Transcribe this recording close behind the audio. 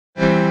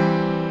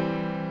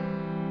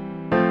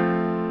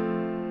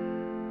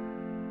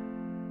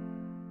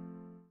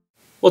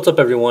What's up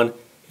everyone?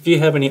 If you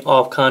have any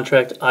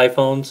off-contract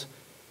iPhones,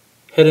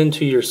 head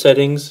into your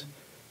settings,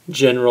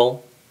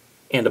 general,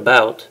 and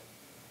about,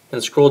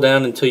 and scroll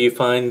down until you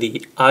find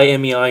the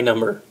IMEI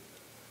number.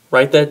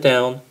 Write that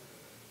down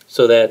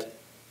so that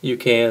you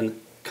can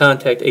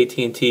contact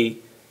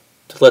AT&T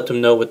to let them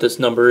know what this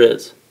number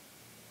is.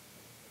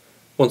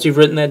 Once you've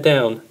written that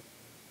down,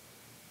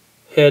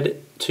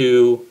 head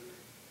to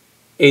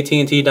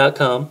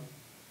AT&T.com,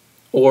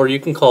 or you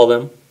can call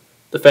them.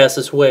 The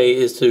fastest way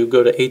is to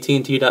go to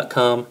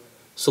AT&T.com,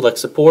 select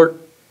support,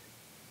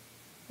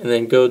 and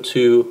then go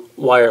to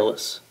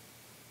wireless.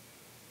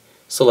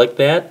 Select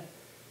that,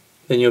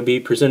 then you'll be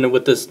presented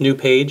with this new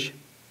page,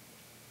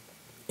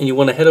 and you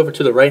want to head over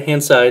to the right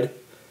hand side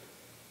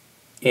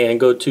and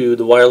go to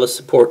the wireless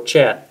support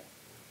chat.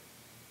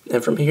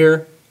 And from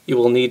here you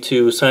will need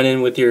to sign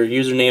in with your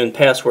username and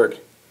password,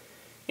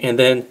 and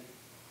then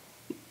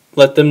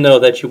let them know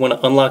that you want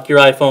to unlock your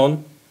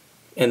iPhone,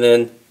 and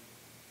then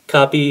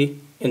copy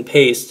and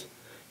paste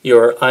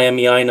your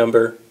IMEI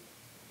number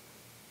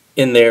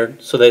in there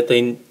so that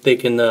they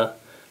can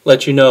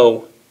let you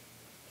know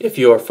if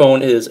your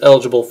phone is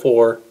eligible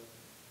for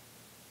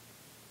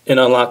an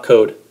unlock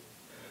code.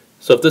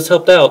 So if this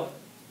helped out,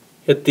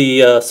 hit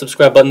the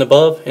subscribe button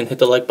above and hit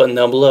the like button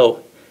down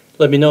below.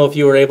 Let me know if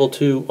you were able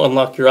to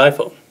unlock your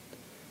iPhone.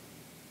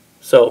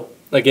 So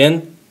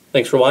again,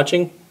 thanks for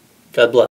watching. God bless.